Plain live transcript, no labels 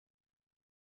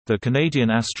The Canadian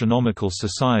Astronomical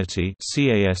Society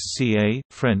 (CASCA,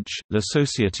 French, La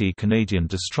Société Canadienne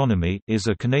d'Astronomie) is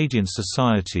a Canadian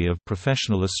society of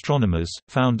professional astronomers,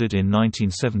 founded in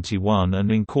 1971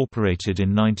 and incorporated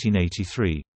in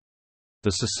 1983.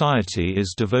 The society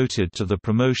is devoted to the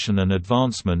promotion and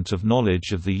advancement of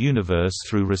knowledge of the universe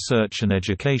through research and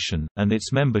education, and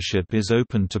its membership is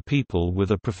open to people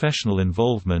with a professional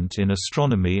involvement in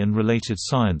astronomy and related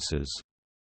sciences.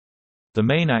 The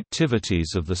main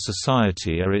activities of the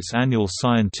Society are its annual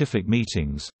scientific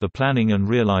meetings, the planning and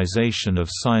realization of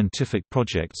scientific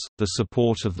projects, the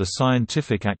support of the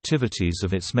scientific activities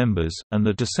of its members, and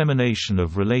the dissemination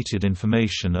of related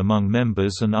information among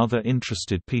members and other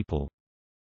interested people.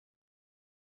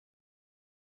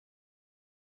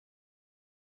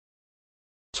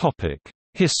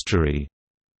 History.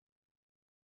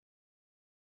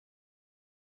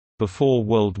 Before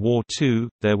World War II,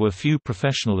 there were few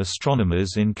professional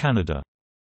astronomers in Canada.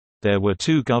 There were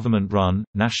two government-run,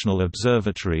 national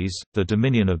observatories, the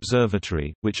Dominion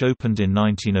Observatory, which opened in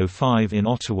 1905 in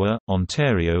Ottawa,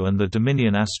 Ontario, and the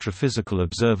Dominion Astrophysical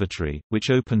Observatory,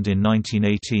 which opened in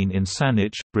 1918 in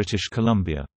Saanich, British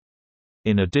Columbia.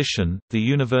 In addition, the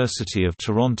University of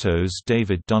Toronto's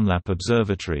David Dunlap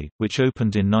Observatory, which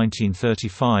opened in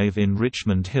 1935 in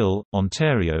Richmond Hill,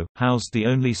 Ontario, housed the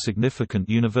only significant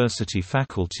university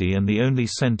faculty and the only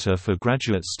centre for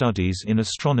graduate studies in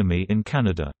astronomy in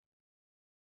Canada.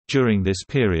 During this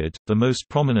period, the most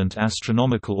prominent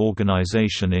astronomical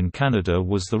organisation in Canada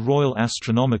was the Royal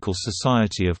Astronomical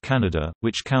Society of Canada,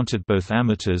 which counted both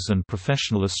amateurs and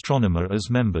professional astronomers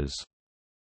as members.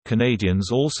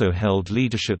 Canadians also held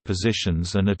leadership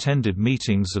positions and attended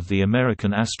meetings of the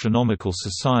American Astronomical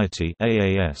Society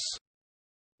 (AAS).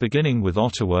 Beginning with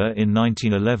Ottawa in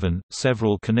 1911,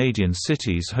 several Canadian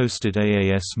cities hosted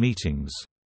AAS meetings.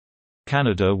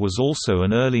 Canada was also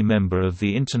an early member of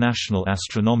the International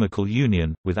Astronomical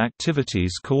Union, with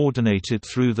activities coordinated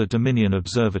through the Dominion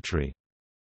Observatory.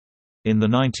 In the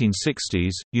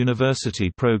 1960s,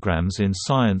 university programs in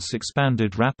science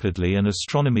expanded rapidly and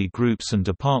astronomy groups and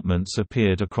departments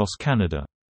appeared across Canada.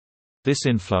 This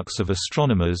influx of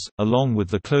astronomers, along with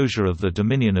the closure of the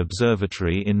Dominion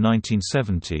Observatory in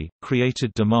 1970,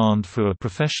 created demand for a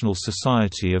professional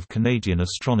society of Canadian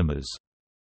astronomers.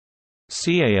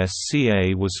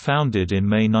 CASCA was founded in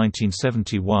May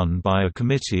 1971 by a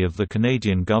committee of the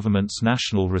Canadian government's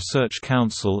National Research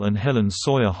Council, and Helen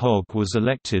Sawyer Hogg was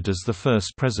elected as the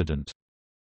first president.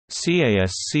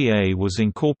 CASCA was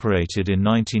incorporated in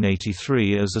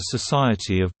 1983 as a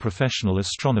society of professional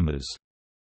astronomers.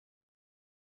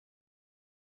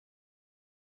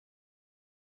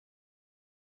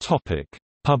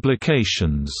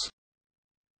 Publications.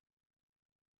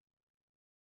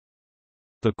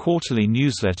 The quarterly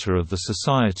newsletter of the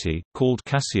Society, called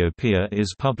Cassiopeia,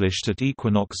 is published at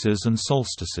equinoxes and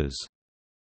solstices.